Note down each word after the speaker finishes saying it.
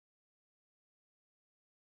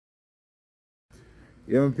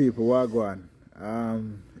Young people, what go on?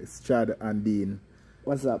 It's Chad and Dean.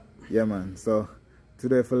 What's up? Yeah, man. So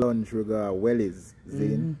today for lunch we got Welly's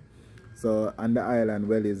Zine. So on the island,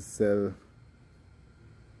 Welly's sell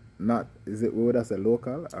not, is it, would I say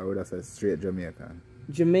local or would I say straight Jamaican?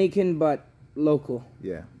 Jamaican, but local.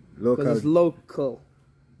 Yeah, local. Because it's local,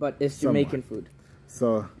 but it's Jamaican food.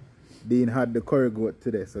 So Dean had the curry goat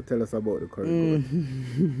today. So tell us about the curry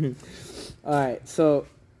goat. All right, so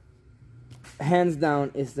hands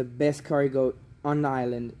down, it's the best curry goat on the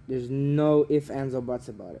island. There's no ifs, ands, or buts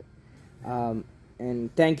about it.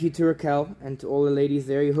 And thank you to Raquel and to all the ladies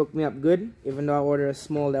there. You hooked me up good, even though I ordered a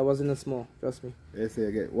small that wasn't a small. Trust me. They say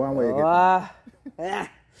you get one way you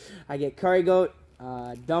get. I get curry goat,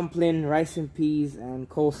 dumpling, rice and peas, and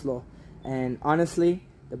coleslaw. And honestly,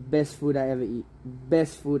 the best food I ever eat.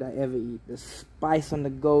 Best food I ever eat. The spice on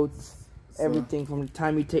the goats, everything from the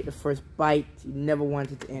time you take the first bite, you never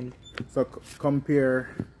want it to end. So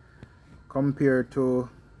compare to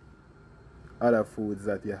other foods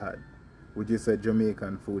that you had. Would you say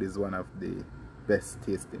Jamaican food is one of the best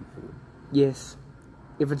tasting food? Yes,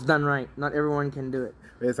 if it's done right. Not everyone can do it.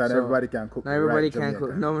 Yes, and everybody can cook. Not everybody right can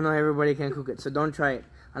cook. No, not everybody can cook it. So don't try it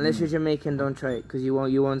unless you're Jamaican. Don't try it because you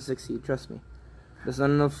won't succeed. Trust me. There's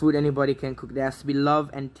not enough food anybody can cook. There has to be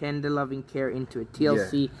love and tender loving care into it.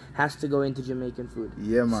 TLC has to go into Jamaican food.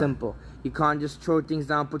 Yeah, man. Simple. You can't just throw things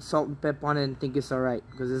down, put salt and pepper on it and think it's alright.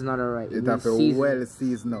 Because it's not alright. It has to well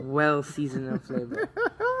seasoned up. Well seasoned and flavor.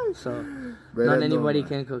 So, not anybody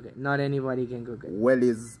can cook it. Not anybody can cook it.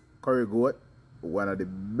 Welly's curry goat, one of the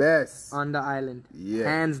best. On the island. Yeah.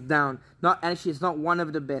 Hands down. Actually, it's not one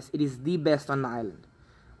of the best. It is the best on the island.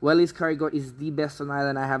 Welly's curry goat is the best on the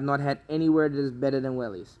island. I have not had anywhere that is better than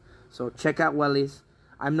Welly's. So check out Welly's.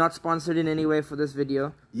 I'm not sponsored in any way for this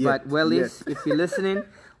video. But Welly's, if you're listening,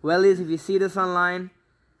 Welly's, if you see this online,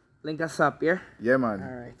 link us up, yeah? Yeah, man.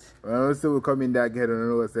 Alright. When we still come in there again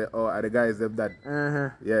and we'll say, oh, are the guys have that?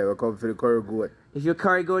 Yeah, we'll come for the curry goat. If your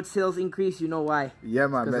curry goat sales increase, you know why. Yeah,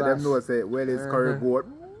 man. Let them know, say, Welly's curry goat.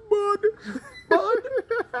 Bud.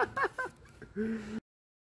 Bud.